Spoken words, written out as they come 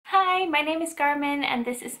Hi, my name is Carmen and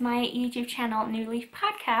this is my YouTube channel New Leaf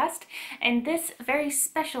Podcast. In this very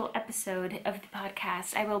special episode of the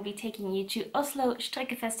podcast, I will be taking you to Oslo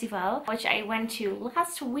Strikkefestival, which I went to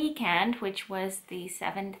last weekend, which was the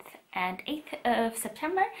 7th and 8th of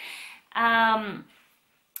September.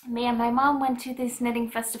 Me and my mom went to this knitting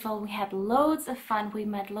festival. We had loads of fun. We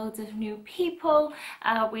met loads of new people.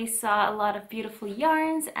 We saw a lot of beautiful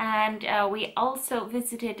yarns, and we also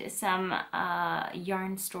visited some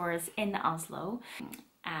yarn stores in Oslo.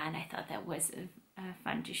 And I thought that was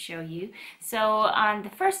fun to show you. So on the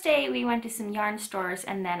first day we went to some yarn stores,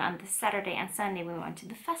 and then on the Saturday and Sunday we went to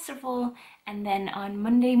the festival, and then on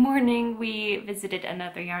Monday morning we visited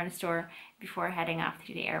another yarn store before heading off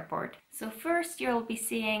to the airport. So first you'll be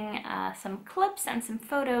seeing some clips and some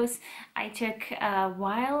photos I took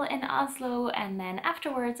while in Oslo, and then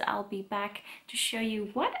afterwards I'll be back to show you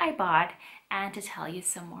what I bought and to tell you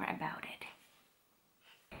some more about it.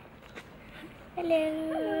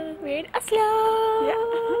 Hello, we're in Oslo!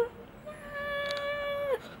 Yeah.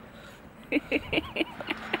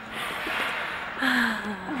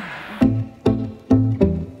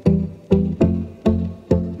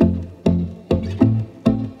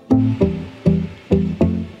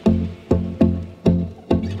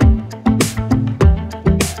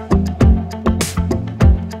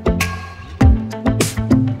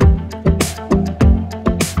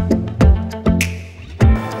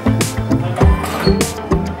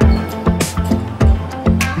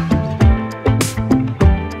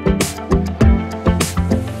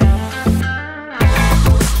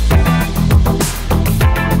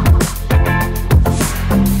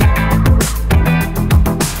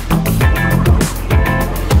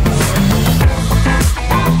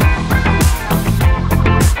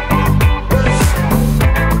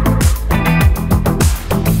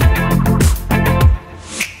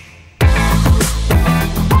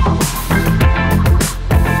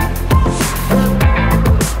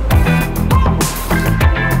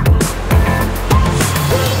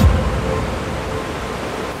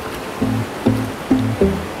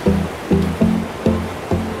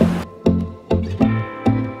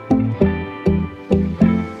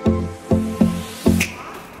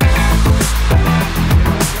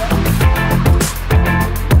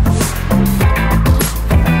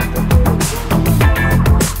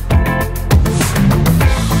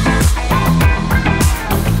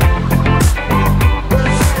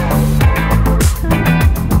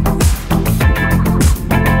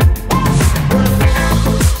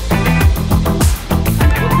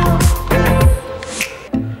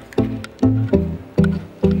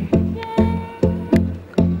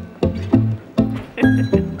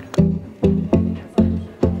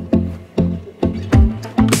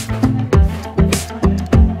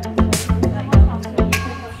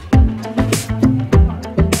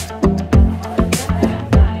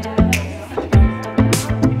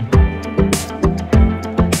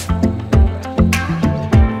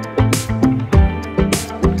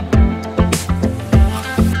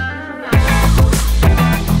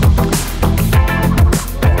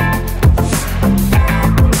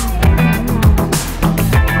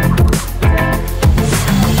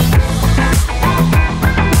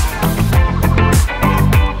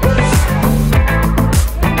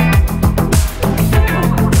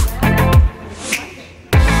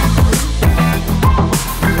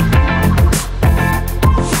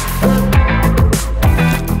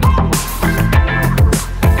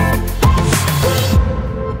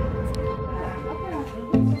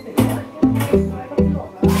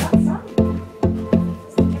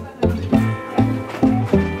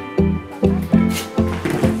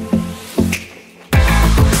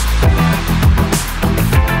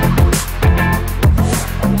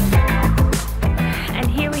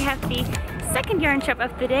 Yarn shop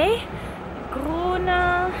of the day, Groene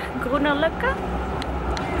Lukke.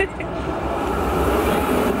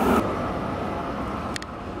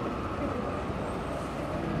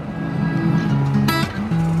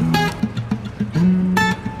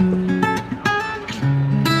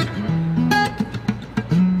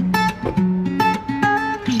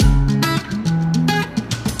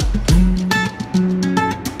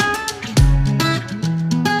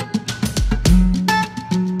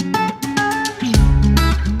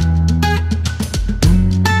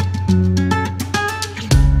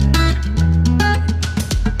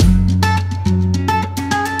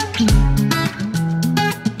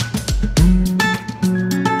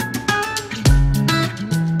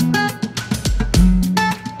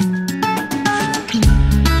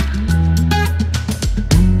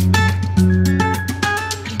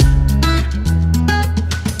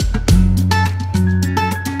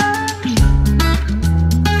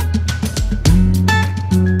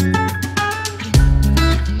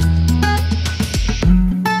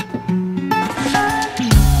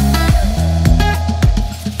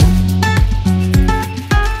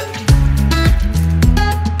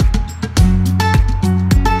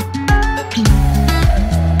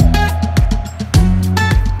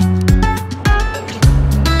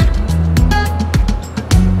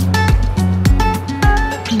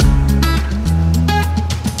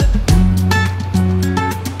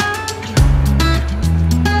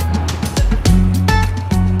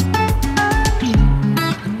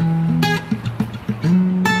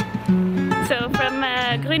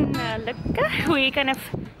 we kind of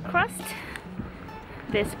crossed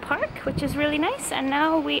this park, which is really nice, and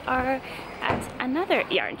now we are at another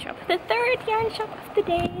yarn shop, the third yarn shop of the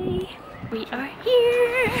day. We are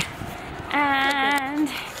here, and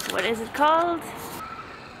what is it called?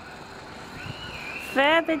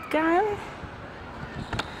 Verbetgarn.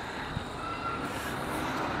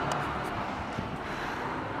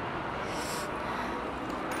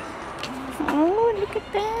 Oh, look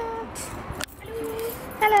at that.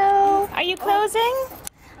 Hello. Are you closing?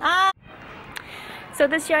 So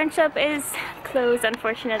this yarn shop is closed,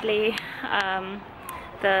 unfortunately.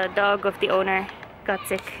 The dog of the owner got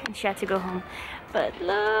sick and she had to go home. But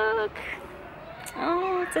look.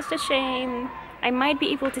 Oh, it's such a shame. I might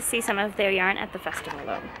be able to see some of their yarn at the festival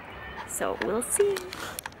though. So we'll see.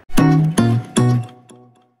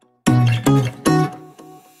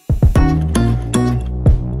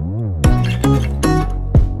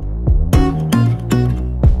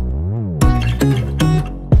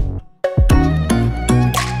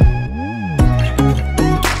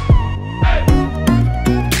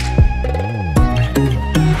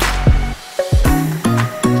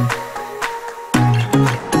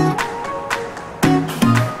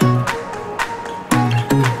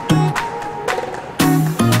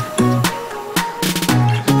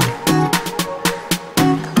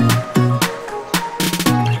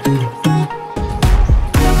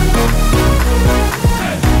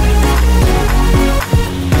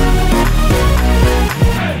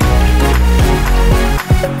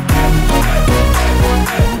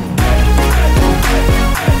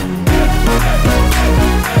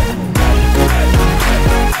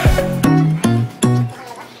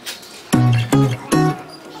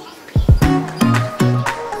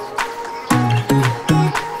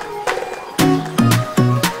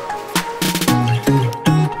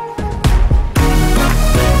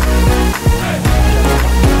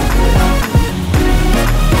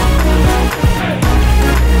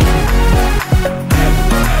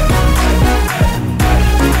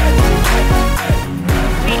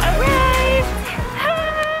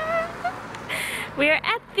 We are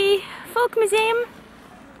at the Folk Museum.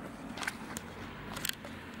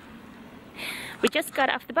 We just got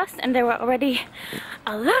off the bus and there were already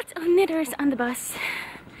a lot of knitters on the bus.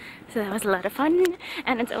 So that was a lot of fun,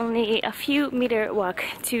 and it's only a few meter walk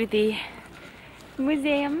to the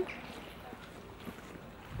museum.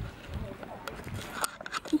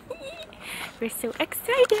 We're so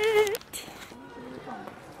excited!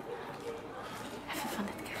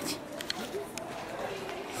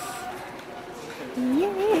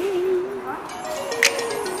 Yay!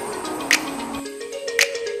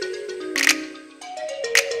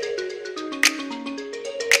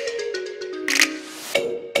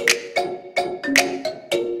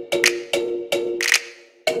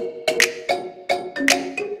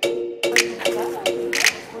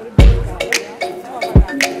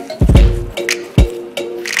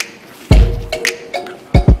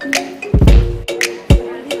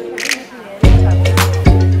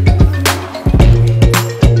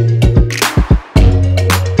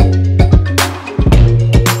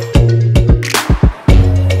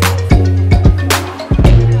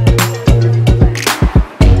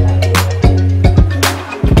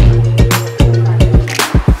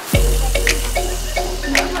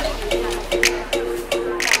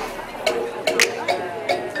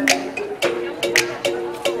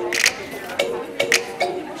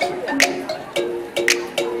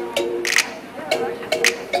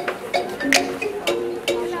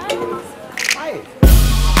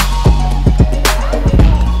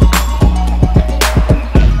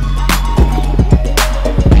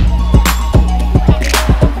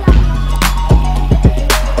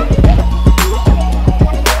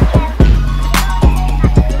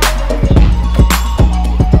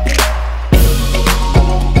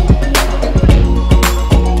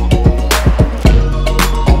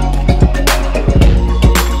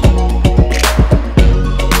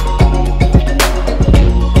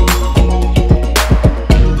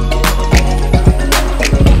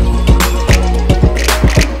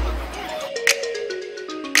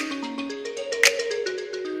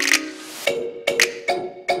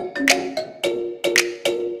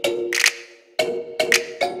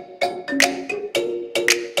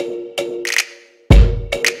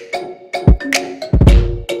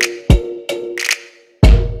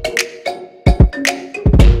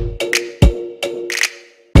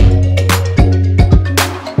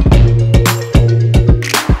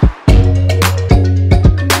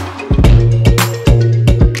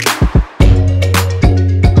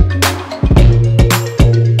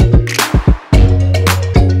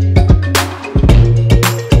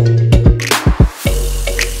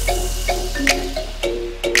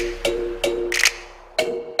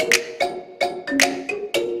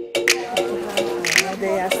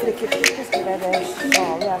 typisk det der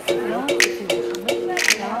sjalet jeg sitter i.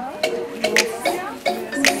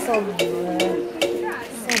 Sånn.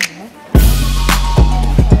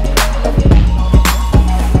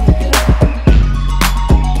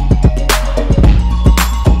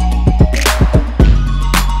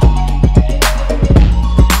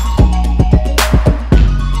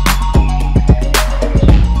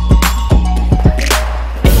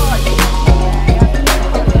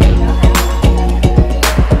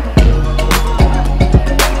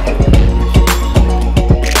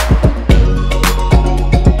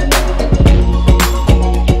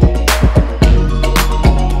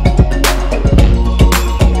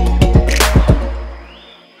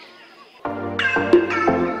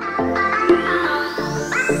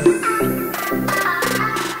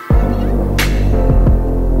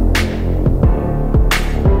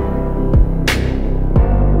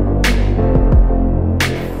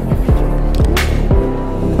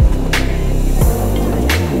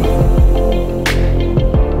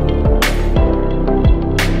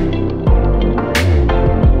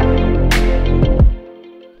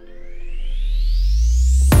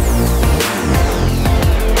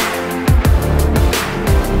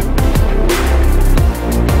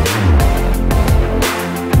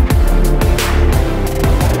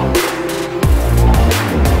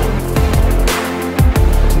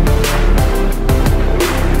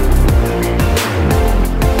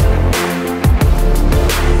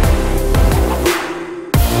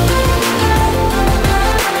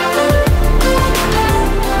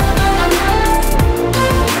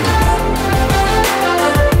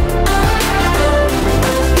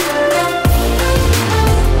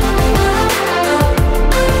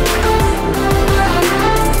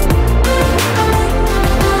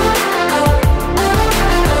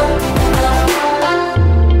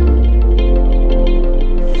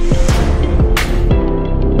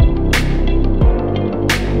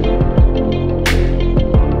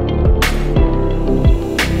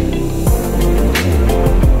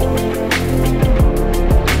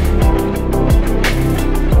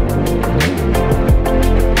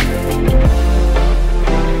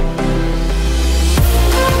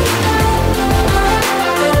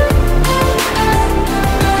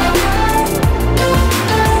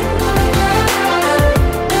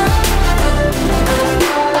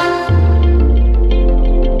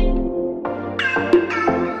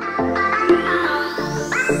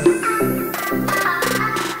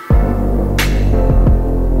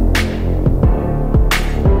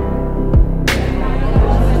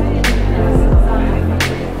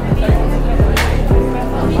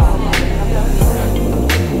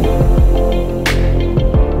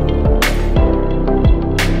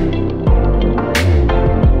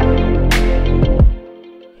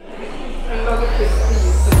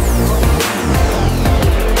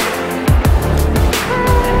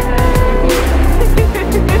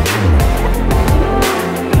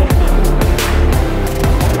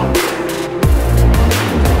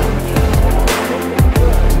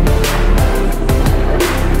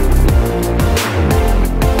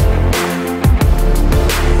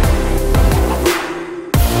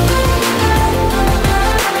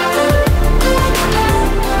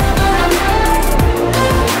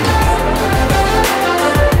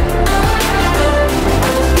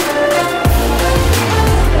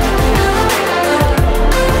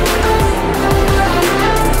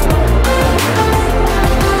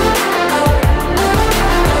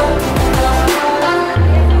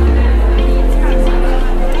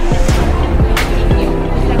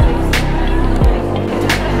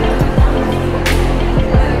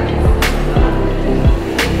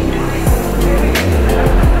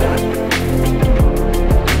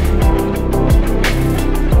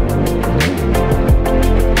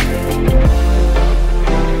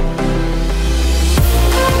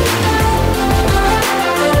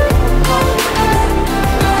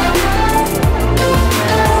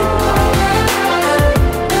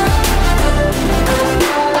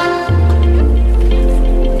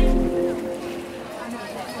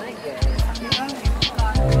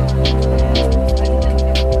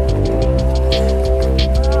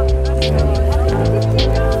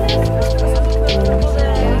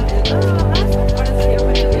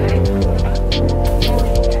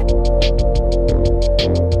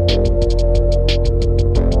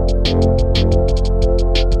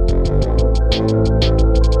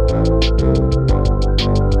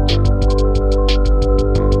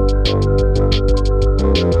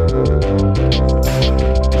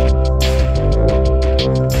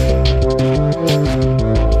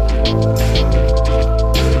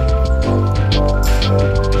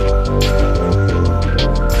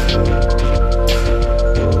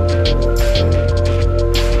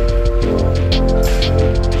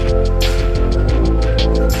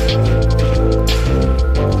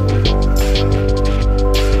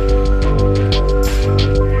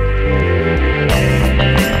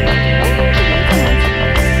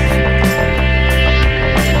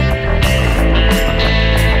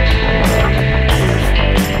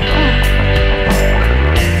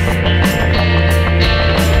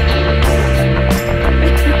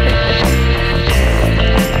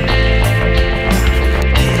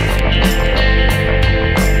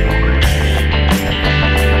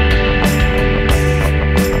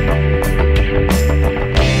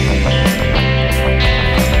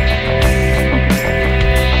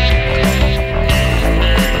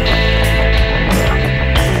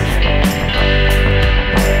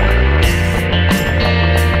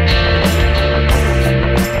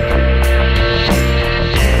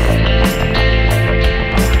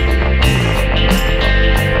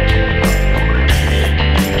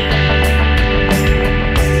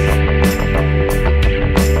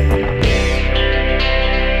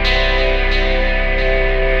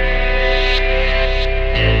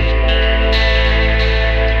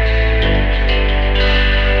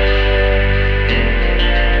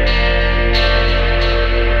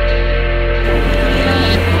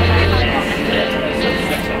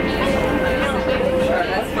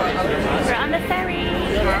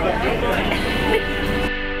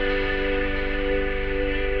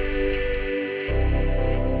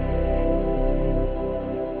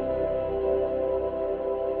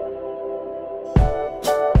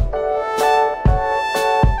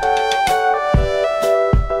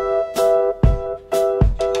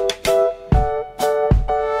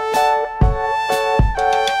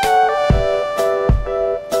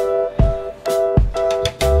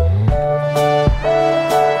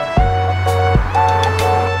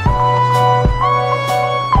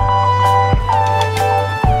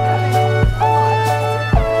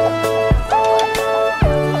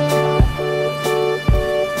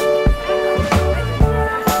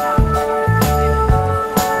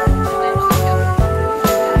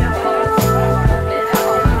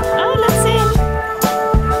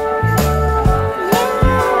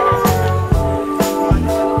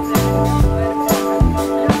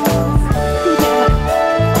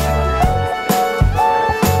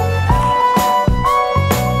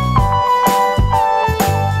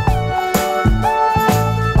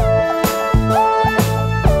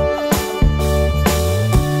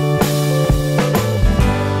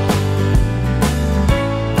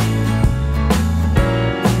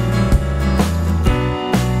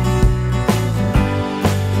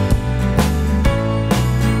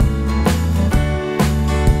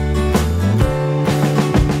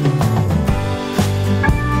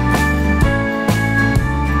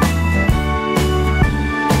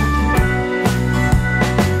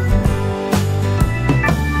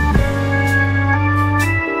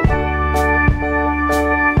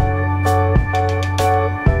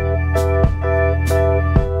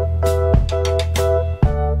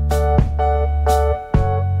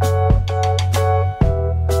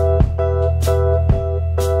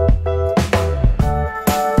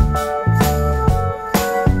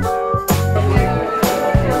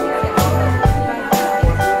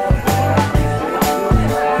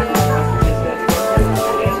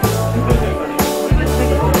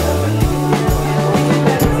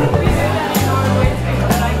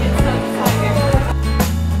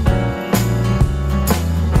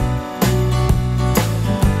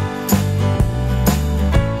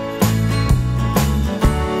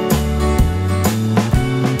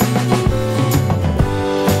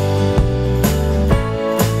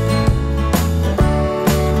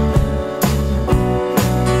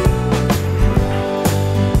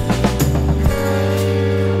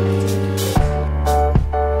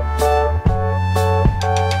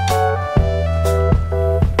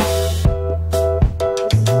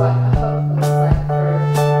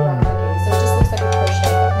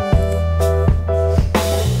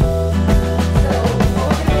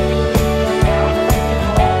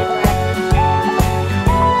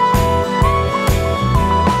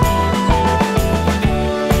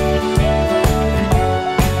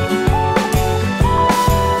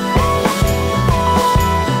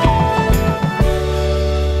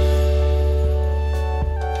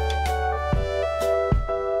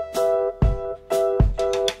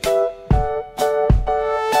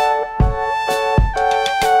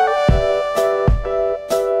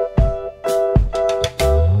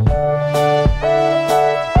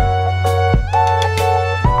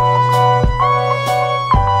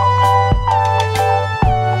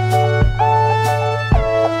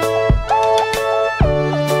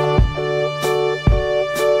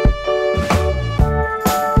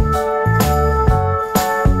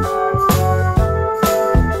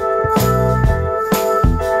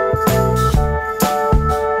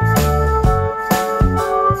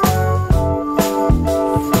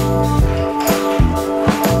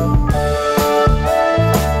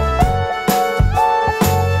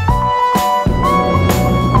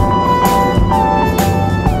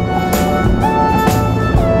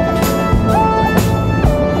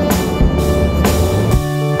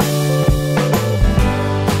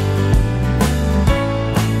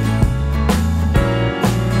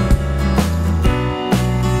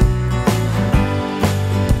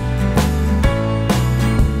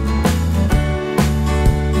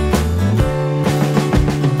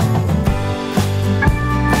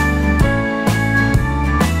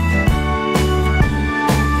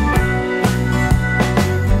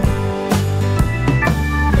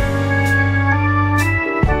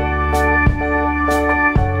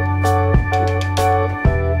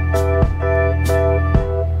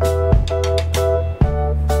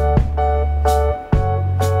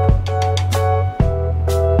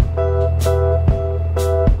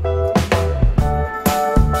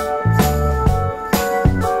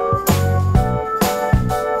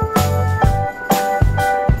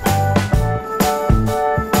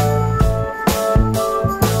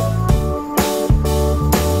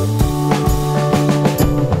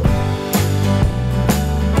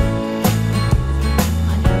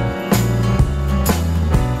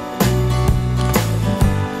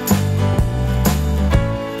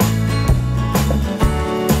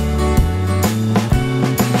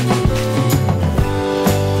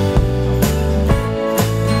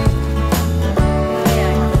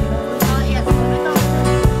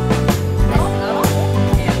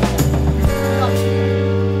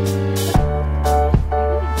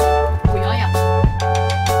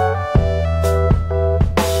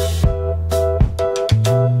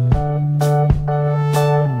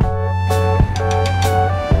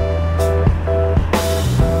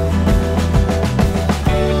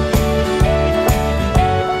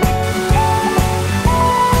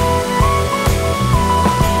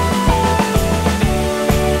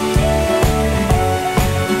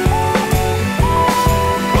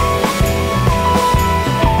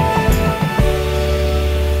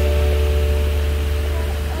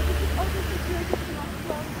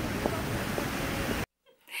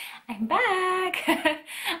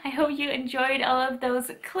 of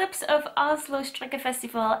those clips of Oslo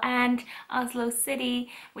Strikkefestival and Oslo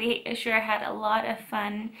City. We sure had a lot of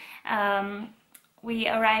fun. We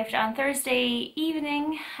arrived on Thursday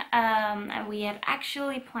evening, and we had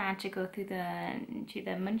actually planned to go to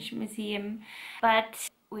the Munch Museum, but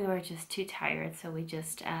we were just too tired, so we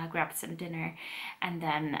just grabbed some dinner and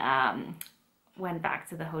then went back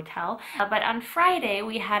to the hotel. But on Friday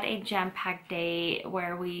we had a jam-packed day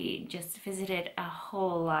where we just visited a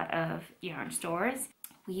whole lot of yarn stores.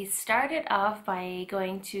 We started off by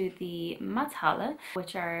going to the Mathalle,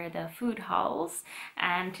 which are the food halls,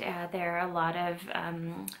 and there are a lot of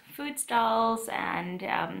food stalls and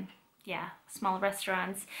yeah, small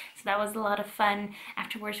restaurants. So that was a lot of fun.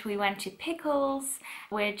 Afterwards we went to Pickles,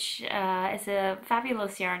 which is a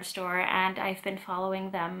fabulous yarn store, and I've been following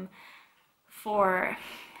them for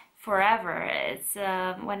forever. It's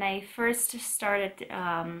when I first started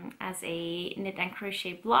as a knit and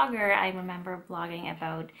crochet blogger, I remember blogging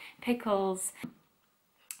about Pickles.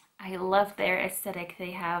 I love their aesthetic.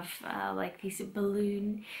 They have like these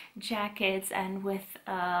balloon jackets and with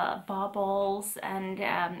baubles, and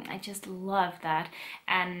I just love that.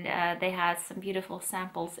 And they had some beautiful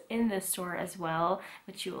samples in the store as well,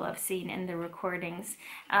 which you will have seen in the recordings.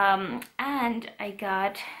 And I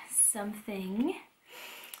got something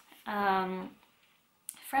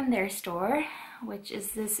from their store, which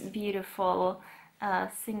is this beautiful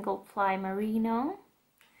single ply merino,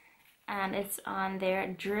 and it's on their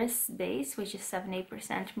dress base, which is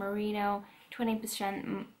 70% merino,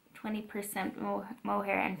 20%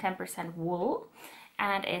 mohair and 10% wool,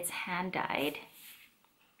 and it's hand dyed.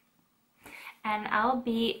 And I'll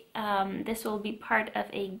be this will be part of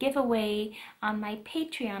a giveaway on my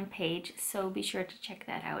Patreon page, so be sure to check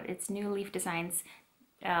that out. It's New Leaf Designs.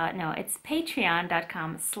 No, it's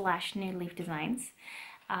patreon.com/newleafdesigns.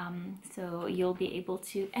 So you'll be able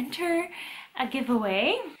to enter a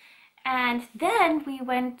giveaway. And then we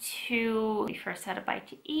first had a bite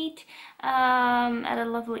to eat at a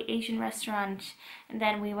lovely Asian restaurant, and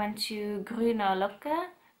then we went to Grüne Locke.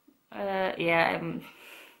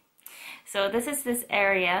 So this is this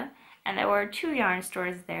area, and there were two yarn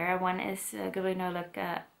stores there. One is Grüne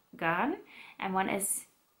Locke Garn, and one is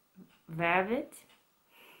Verbit.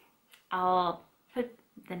 I'll put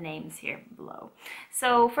the names here below.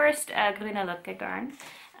 So first, Grüne Locke Garn,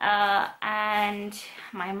 and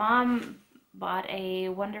my mom bought a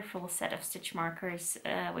wonderful set of stitch markers,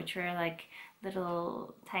 which were like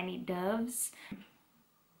little tiny doves.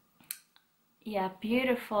 Yeah,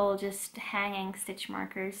 beautiful, just hanging stitch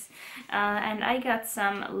markers. And I got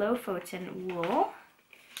some Lofoten wool,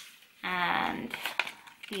 and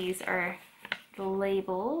these are the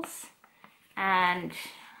labels, and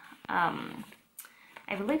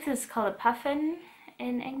I believe this is called a puffin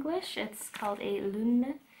in English. It's called a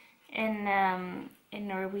lune in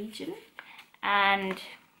Norwegian, and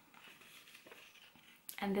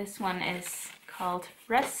this one is called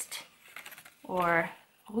rust or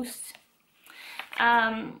rust.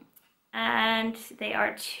 And they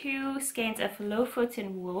are two skeins of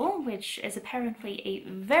Lofoten wool, which is apparently a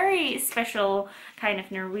very special kind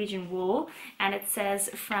of Norwegian wool, and it says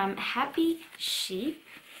from happy sheep.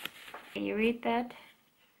 Can you read that?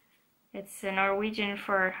 It's a Norwegian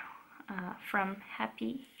for from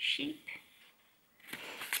happy sheep.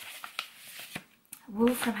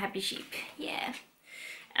 Wool from happy sheep, yeah.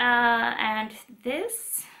 And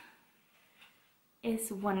this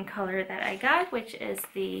is one color that I got, which is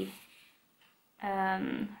the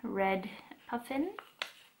red puffin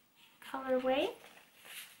colorway.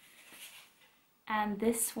 And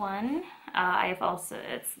this one,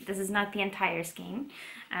 this is not the entire skein.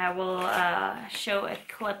 I will show a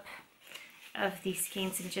clip of these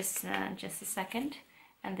skeins in just a second.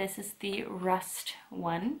 And this is the rust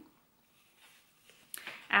one.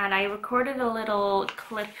 And I recorded a little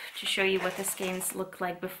clip to show you what the skeins looked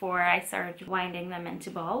like before I started winding them into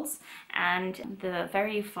balls. And the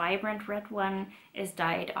very vibrant red one is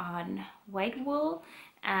dyed on white wool,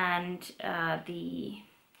 and the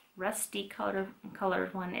rusty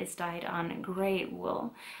colored one is dyed on gray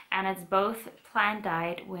wool. And it's both plant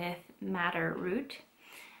dyed with madder root.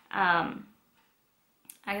 I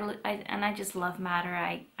just love madder.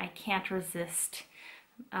 I can't resist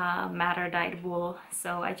madder dyed wool,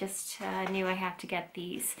 so I just knew I had to get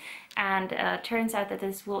these. And turns out that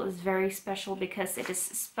this wool is very special because it is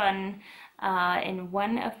spun in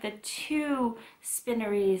one of the two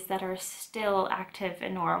spinneries that are still active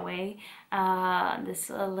in Norway.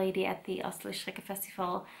 This lady at the Oslo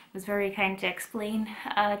Strikkefestival was very kind to explain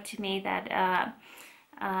to me that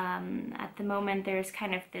at the moment there's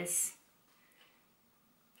kind of this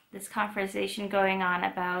this conversation going on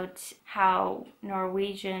about how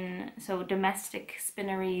Norwegian, so domestic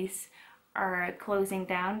spinneries are closing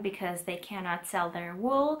down because they cannot sell their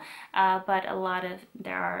wool, but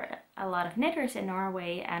there are a lot of knitters in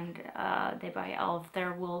Norway, and they buy all of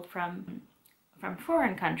their wool from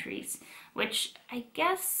foreign countries, which I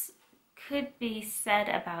guess could be said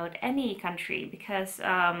about any country, because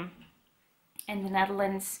in the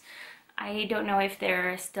Netherlands, I don't know if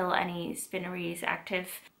there are still any spinneries active,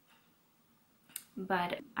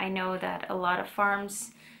 but I know that a lot of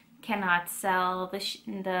farms cannot sell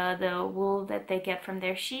the wool that they get from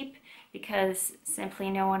their sheep because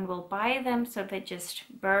simply no one will buy them, so they just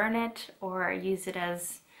burn it or use it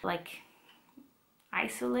as like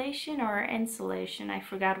isolation or insulation, I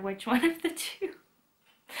forgot which one of the two,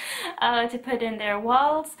 to put in their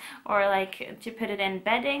walls, or like to put it in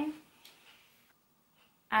bedding.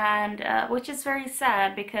 And which is very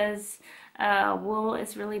sad, because wool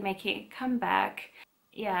is really making a comeback.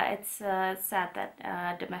 Yeah, it's sad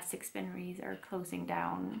that domestic spinneries are closing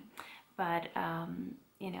down, but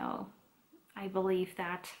you know, I believe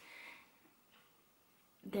that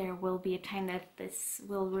there will be a time that this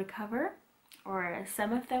will recover, or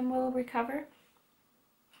some of them will recover,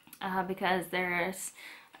 because there's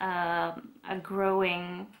a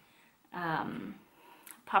growing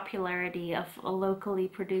popularity of locally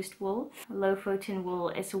produced wool. Lofoten wool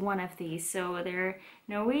is one of these. So they're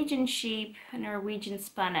Norwegian sheep, Norwegian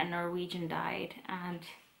spun, and Norwegian dyed, and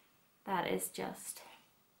that is just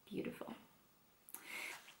beautiful.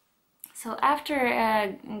 So after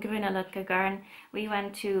Grünerløkka garn, we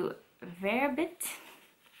went to Verbit.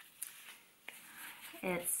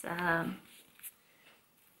 It's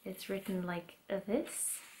written like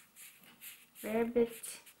this,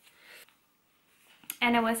 Verbit.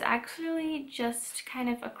 And it was actually just kind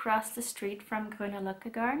of across the street from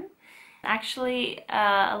Grünerløkka garn. Actually,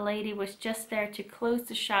 a lady was just there to close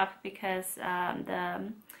the shop because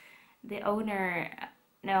the owner,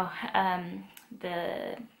 no,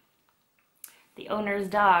 the owner's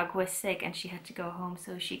dog was sick and she had to go home,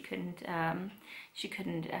 so she couldn't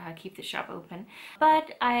keep the shop open.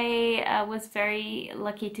 But I was very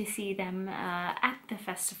lucky to see them at the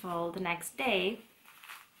festival the next day,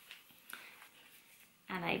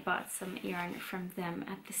 and I bought some yarn from them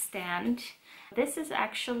at the stand. This is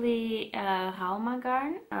actually Rauma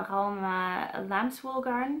garn, Rauma lamb's wool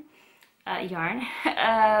garn, yarn,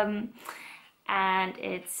 and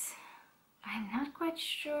it's, I'm not quite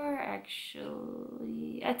sure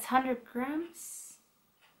actually, it's 100 grams,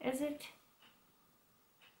 is it?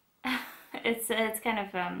 It's kind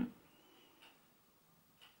of,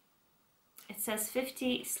 it says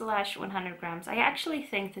 50/100 grams. I actually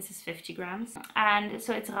think this is 50 grams. And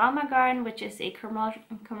so it's Rauma garn, which is a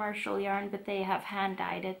commercial yarn, but they have hand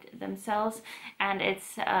dyed it themselves. And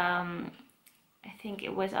it's, I think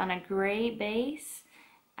it was on a gray base.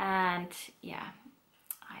 And yeah,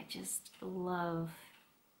 I just love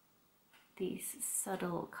these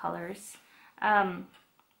subtle colors.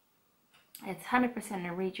 It's 100%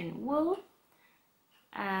 Norwegian wool.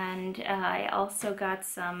 And I also got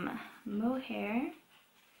some mohair,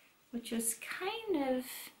 which was kind of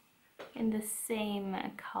in the same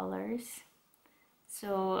colors.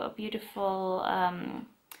 So a beautiful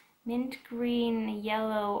mint green,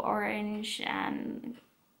 yellow, orange, and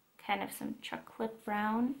kind of some chocolate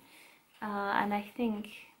brown. And I think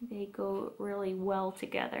they go really well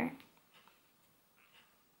together.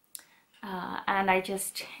 And I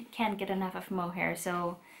just can't get enough of mohair,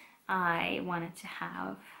 so I wanted to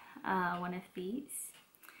have one of these.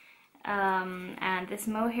 And this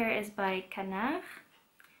mohair is by Canard,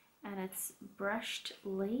 and it's brushed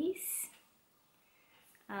lace.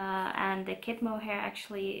 And the kid mohair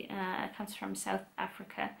actually comes from South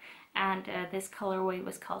Africa, and this colorway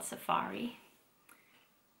was called Safari,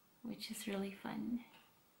 which is really fun.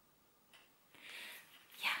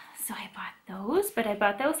 Yeah, so I bought those, but I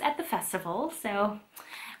bought those at the festival. So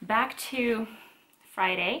back to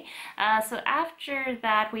Friday. So after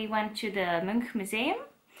that we went to the Munch Museum,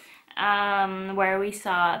 where we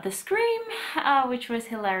saw the Scream, which was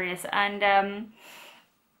hilarious, and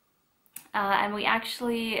we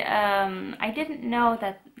actually, I didn't know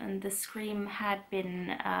that the Scream had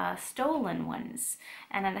been stolen once,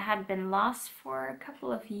 and it had been lost for a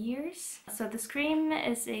couple of years. So the Scream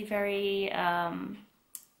is a very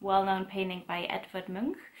well-known painting by Edvard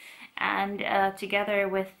Munch, and together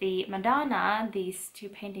with the Madonna, these two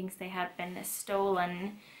paintings, they had been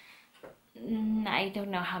stolen, I don't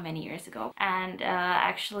know how many years ago. And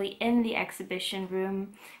actually in the exhibition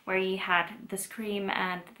room where you had the Scream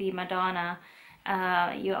and the Madonna,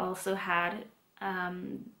 you also had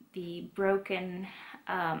the broken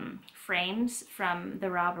frames from the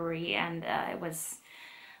robbery, and it was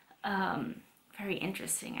very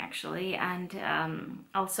interesting actually, and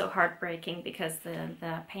also heartbreaking because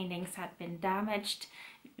the paintings had been damaged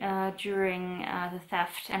during the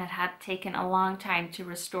theft, and it had taken a long time to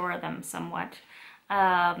restore them somewhat.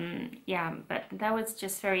 Yeah, but that was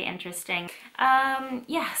just very interesting.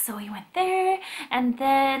 Yeah, so we went there, and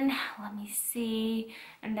then let me see,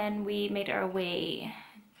 and then we made our way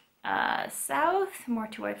south, more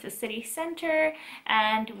towards the city center,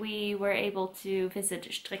 and we were able to visit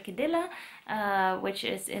Strikkefestival, which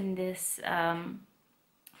is in this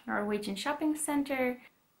Norwegian shopping center.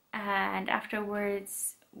 And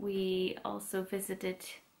afterwards we also visited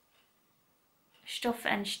Stoff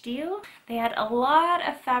and Steel. They had a lot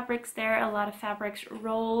of fabrics there, a lot of fabrics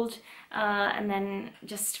rolled, and then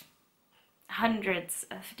just hundreds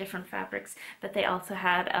of different fabrics, but they also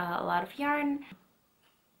had a lot of yarn.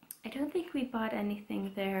 I don't think we bought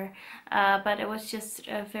anything there, but it was just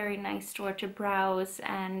a very nice store to browse,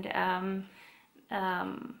 and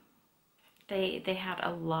they had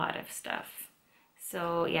a lot of stuff.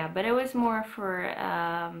 So yeah, but it was more for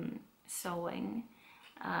sewing.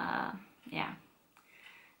 Yeah.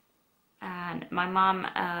 And my mom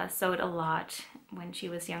sewed a lot when she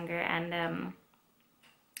was younger, and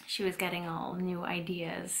she was getting all new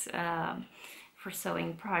ideas for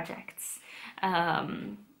sewing projects.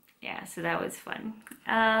 Yeah, so that was fun.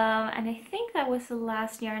 And I think that was the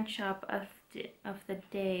last yarn shop of the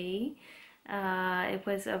day. It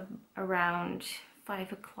was around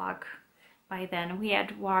 5 o'clock by then. We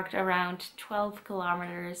had walked around 12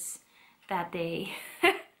 kilometers that day.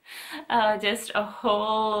 Just a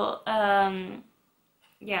whole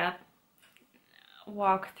yeah,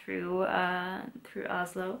 walk through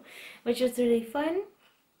Oslo, which was really fun.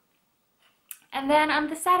 And then on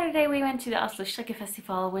the Saturday we went to the Oslo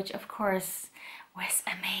Strikkefestival, which of course was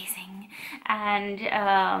amazing. And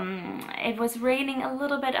it was raining a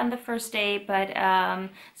little bit on the first day, but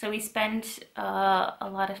so we spent a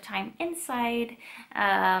lot of time inside.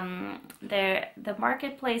 The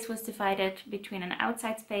marketplace was divided between an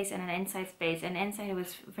outside space and an inside space, and inside it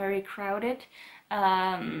was very crowded,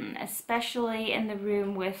 especially in the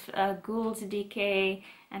room with Gould's Decay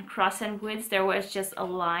and Cross and Woods. There was just a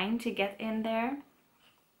line to get in there.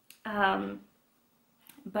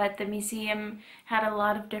 But the museum had a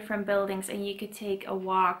lot of different buildings, and you could take a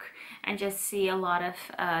walk and just see a lot of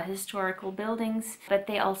historical buildings. But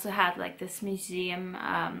they also had like this museum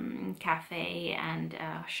cafe and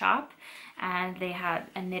shop, and they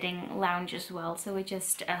had a knitting lounge as well. So we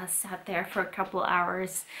just sat there for a couple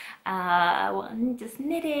hours, just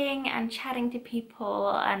knitting and chatting to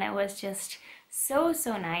people, and it was just so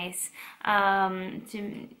nice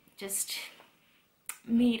to just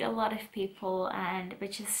meet a lot of people, and but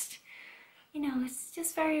just, you know, it's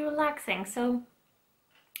just very relaxing. So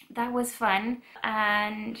that was fun.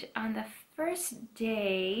 And on the first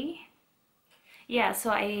day, yeah, so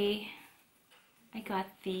I got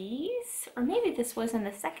these, or maybe this was on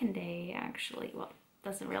the second day actually, well,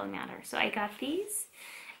 doesn't really matter. So I got these,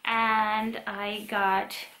 and I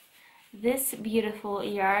got this beautiful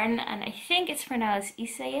yarn, and I think it's pronounced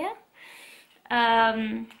Iseye,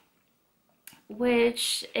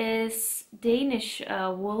 which is Danish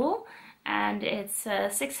wool, and it's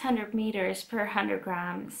 600 meters per 100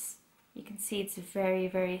 grams. You can see it's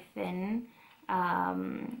very thin,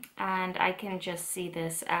 and I can just see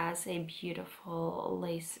this as a beautiful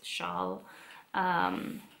lace shawl.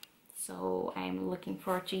 So I'm looking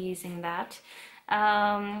forward to using that.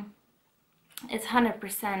 It's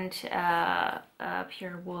 100%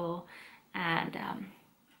 pure wool, and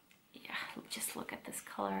just look at this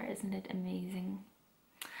color, isn't it amazing?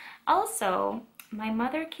 Also, my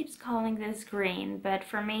mother keeps calling this green, but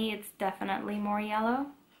for me it's definitely more yellow.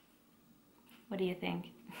 What do you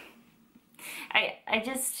think? I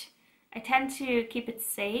tend to keep it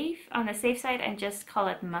safe, on the safe side, and just call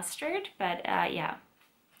it mustard, but yeah.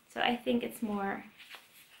 So I think it's more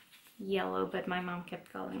yellow, but my mom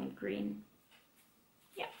kept calling it green.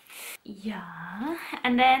 Yeah,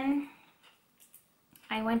 and then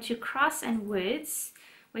I went to Cross and Woods,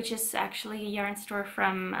 which is actually a yarn store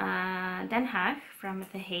from Den Haag, from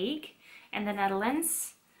The Hague in the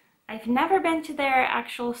Netherlands. I've never been to their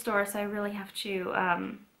actual store, so I really have to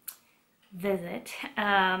visit.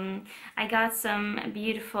 I got some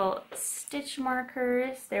beautiful stitch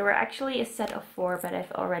markers. They were actually a set of 4, but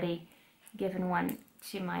I've already given one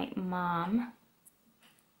to my mom.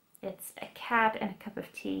 It's a cat and a cup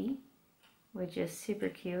of tea, which is super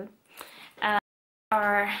cute.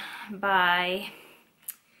 Are by,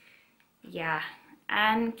 yeah,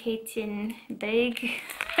 Anne Katin Big.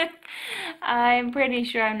 I'm pretty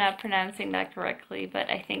sure I'm not pronouncing that correctly, but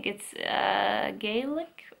I think it's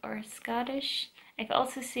Gaelic or Scottish. I've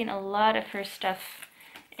also seen a lot of her stuff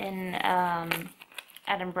in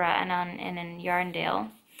Edinburgh and in Yarndale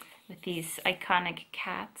with these iconic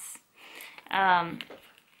cats.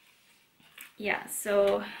 Yeah,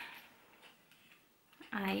 so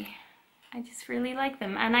I just really like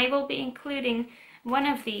them, and I will be including one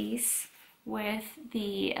of these with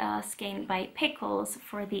the Skein by Pickles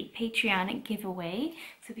for the Patreon giveaway,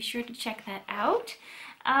 so be sure to check that out.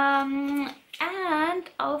 And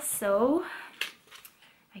also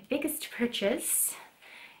my biggest purchase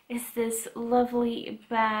is this lovely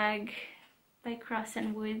bag by Cross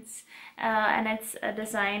and Woods, and it's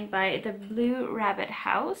designed by the Blue Rabbit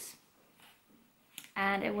House,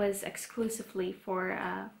 and it was exclusively for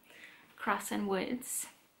Cross and Woods.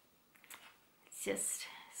 It's just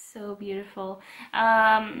so beautiful.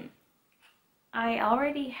 I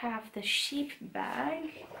already have the sheep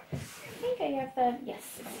bag. I think I have that.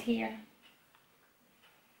 Yes, it's here.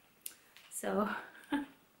 So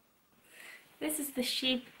this is the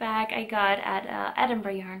sheep bag I got at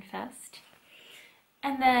Edinburgh Yarn Fest.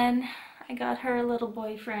 And then I got her a little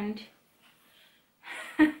boyfriend,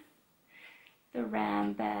 the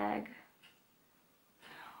ram bag.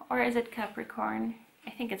 Or is it Capricorn? I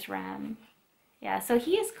think it's ram. Yeah, so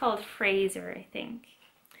he is called Fraser, I think.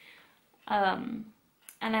 And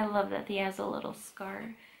I love that he has a little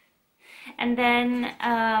scarf. And then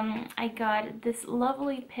I got this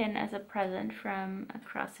lovely pin as a present from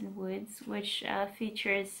Cross and Woods, which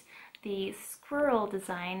features the squirrel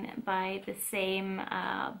design by the same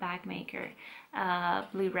bag maker,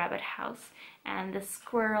 Blue Rabbit House. And the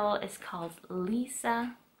squirrel is called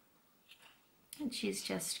Lisa. And she's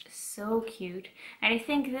just so cute. And I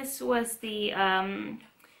think this was the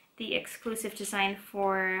exclusive design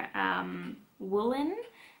for Woolen,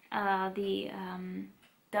 the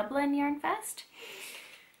Dublin Yarn Fest.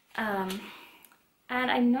 And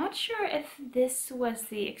I'm not sure if this was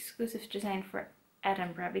the exclusive design for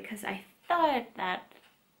Edinburgh, because I thought that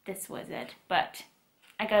this was it, but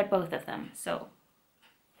I got both of them, so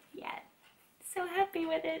yeah, so happy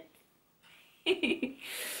with it.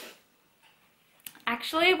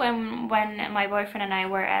 Actually, when my boyfriend and I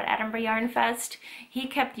were at Edinburgh Yarn Fest, he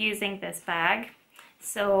kept using this bag,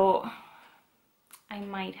 so I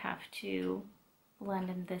might have to lend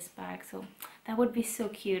him this bag. So that would be so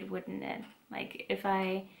cute, wouldn't it? Like if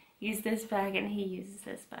I use this bag and he uses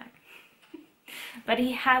this bag. But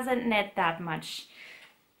he hasn't knit that much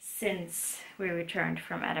since we returned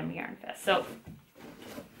from Edinburgh Yarn Fest. So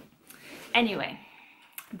anyway,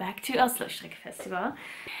 back to Oslo Strikkefestival.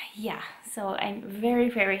 Yeah, so I'm very,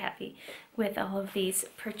 very happy with all of these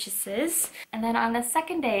purchases. And then on the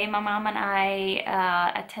second day, my mom and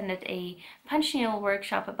I attended a punch needle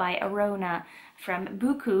workshop by Arona from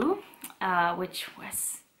Buku, which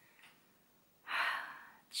was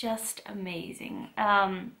just amazing.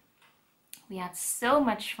 We had so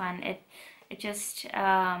much fun. It just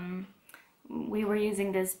we were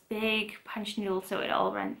using this big punch needle, so it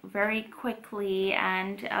all ran very quickly,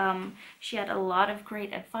 and she had a lot of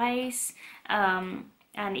great advice. And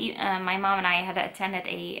my mom and I had attended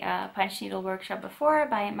a punch needle workshop before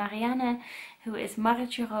by Marianne, who is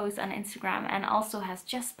Marretje Roos on Instagram, and also has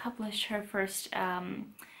just published her first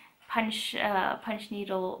punch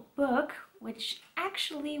needle book, which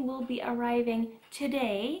actually will be arriving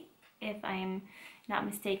today, if I'm not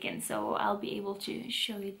mistaken, so I'll be able to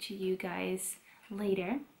show it to you guys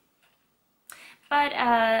later. But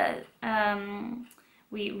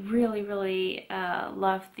we really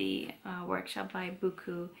loved the workshop by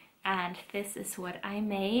Buku, and this is what I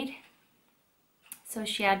made. So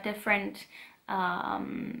she had different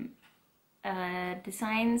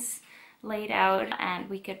designs laid out, and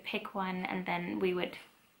we could pick one, and then we would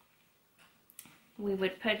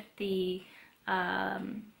put the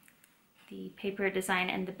paper design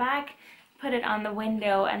in the back, put it on the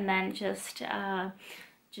window, and then just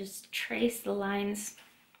trace the lines.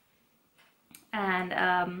 And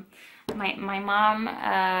my mom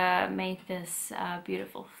made this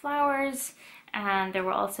beautiful flowers, and there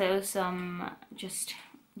were also some just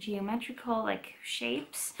geometrical like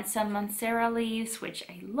shapes, and some Mancera leaves, which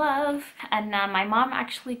I love. And my mom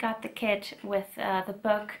actually got the kit with the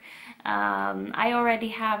book. I already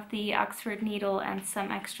have the Oxford needle and some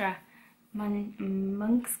extra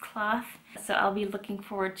monk's cloth, so I'll be looking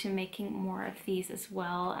forward to making more of these as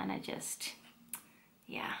well. And I just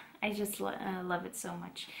love it so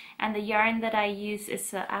much. And the yarn that I use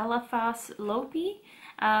is Alafas Lopi,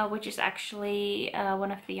 which is actually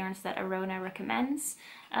one of the yarns that Arona recommends.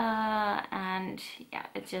 And yeah,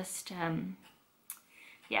 it just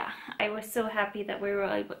yeah, I was so happy that we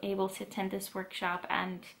were able to attend this workshop,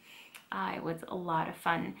 and it was a lot of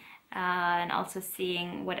fun. And also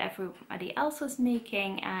seeing what everybody else was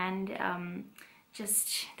making, and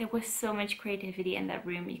just there was so much creativity in that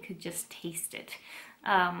room, you could just taste it.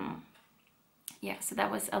 Yeah, so that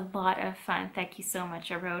was a lot of fun. Thank you so much,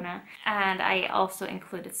 Arona. And I also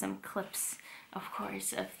included some clips, of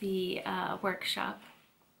course, of the workshop.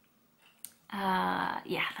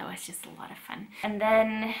 Yeah, that was just a lot of fun. And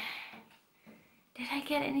then, did I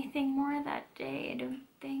get anything more that day? I don't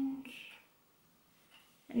think.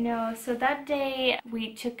 No, so that day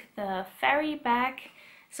we took the ferry back.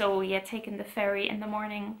 So we had taken the ferry in the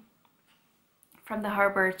morning from the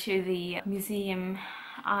harbor to the museum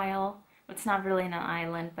isle. It's not really an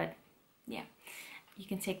island, but yeah, you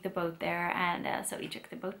can take the boat there. And so we took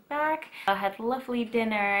the boat back. I had lovely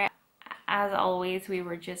dinner. As always, we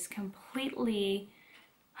were just completely,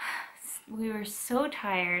 we were so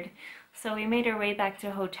tired. So we made our way back to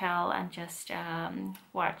the hotel and just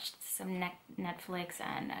watched some Netflix,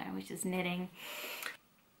 and I was just knitting.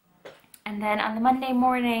 And then on the Monday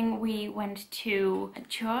morning, we went to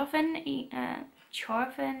Tjorven,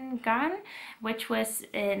 which was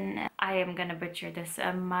in, I am gonna butcher this,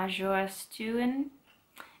 Majorstuen.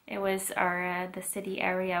 It was the city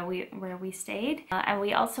area where we stayed. And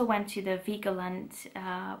we also went to the Vigeland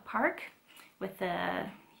park with the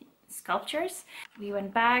sculptures. We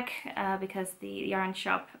went back because the yarn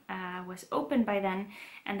shop was open by then,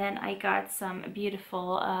 and then I got some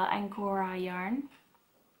beautiful Angora yarn.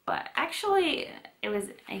 But actually it was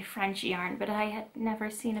a French yarn, but I had never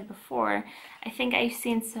seen it before. I think I've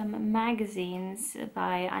seen some magazines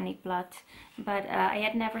by Annick Blad, but I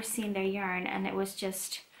had never seen their yarn, and it was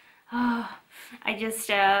just,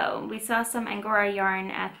 we saw some Angora yarn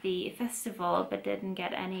at the festival but didn't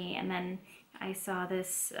get any, and then I saw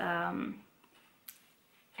this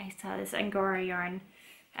Angora yarn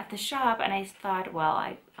at the shop, and I thought,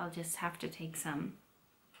 well, I'll just have to take some.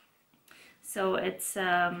 So it's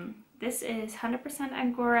this is 100%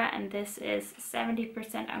 Angora, and this is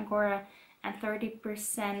 70% Angora and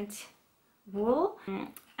 30% wool.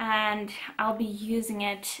 And I'll be using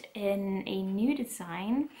it in a new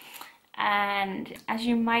design. And as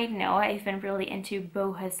you might know, I've been really into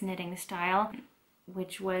boho knitting style,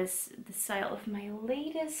 which was the style of my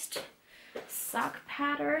latest sock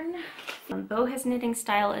pattern. Boho knitting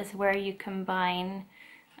style is where you combine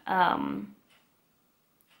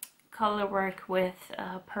color work with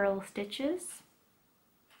purl stitches,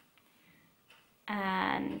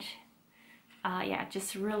 and yeah,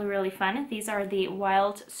 just really fun. These are the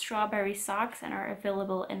wild strawberry socks and are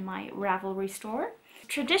available in my Ravelry store.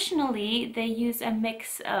 Traditionally, they use a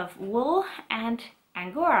mix of wool and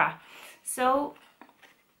Angora, so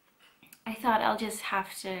I thought I'll just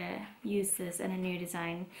have to use this in a new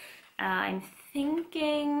design. I'm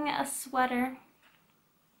thinking a sweater,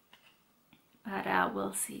 but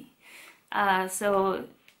we'll see. So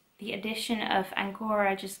the addition of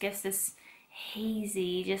Angora just gives this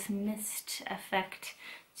hazy, just mist effect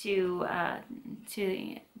to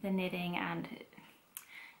the knitting, and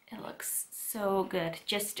it looks so good.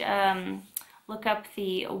 Just look up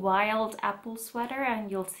the wild apple sweater and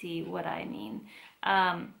you'll see what I mean.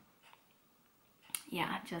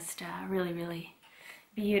 Yeah, just really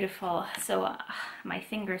beautiful. So my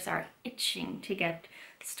fingers are itching to get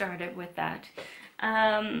started with that.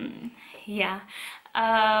 Yeah,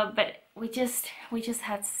 but we just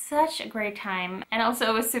had such a great time, and also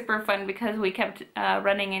it was super fun because we kept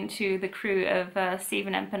running into the crew of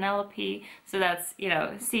Steven and Penelope. So that's, you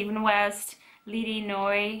know, Steven West, Lydie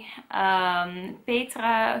Noy,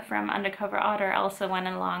 Petra from Undercover Otter also went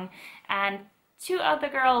along, and two other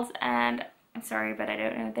girls, and I'm sorry, but I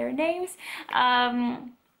don't know their names.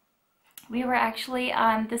 We were actually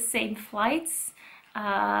on the same flights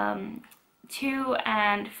to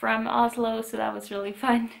and from Oslo, so that was really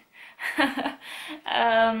fun.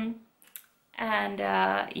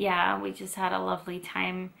 Yeah, we just had a lovely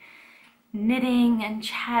time knitting and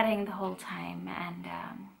chatting the whole time, and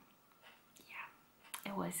yeah,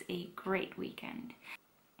 it was a great weekend.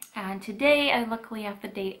 And today I luckily have the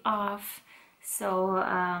day off, so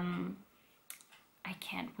I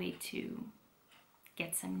can't wait to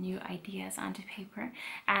get some new ideas onto paper.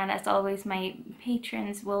 And as always, my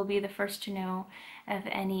patrons will be the first to know of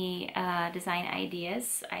any design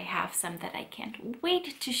ideas. I have some that I can't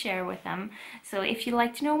wait to share with them. So if you'd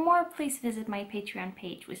like to know more, please visit my Patreon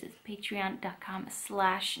page, which is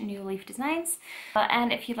patreon.com/newleafdesigns.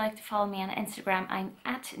 And if you'd like to follow me on Instagram, I'm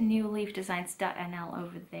at newleafdesigns.nl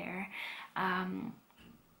over there.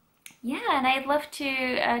 Yeah, and I'd love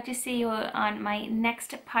to see you on my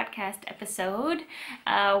next podcast episode,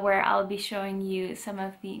 where I'll be showing you some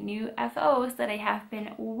of the new FOs that I have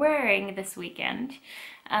been wearing this weekend,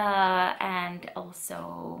 and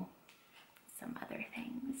also some other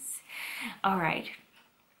things. All right.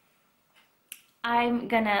 I'm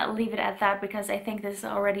gonna leave it at that because I think this is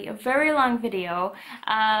already a very long video.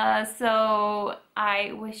 So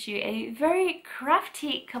I wish you a very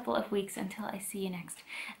crafty couple of weeks until I see you next.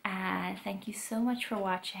 And thank you so much for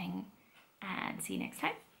watching, and see you next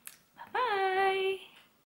time. Bye bye.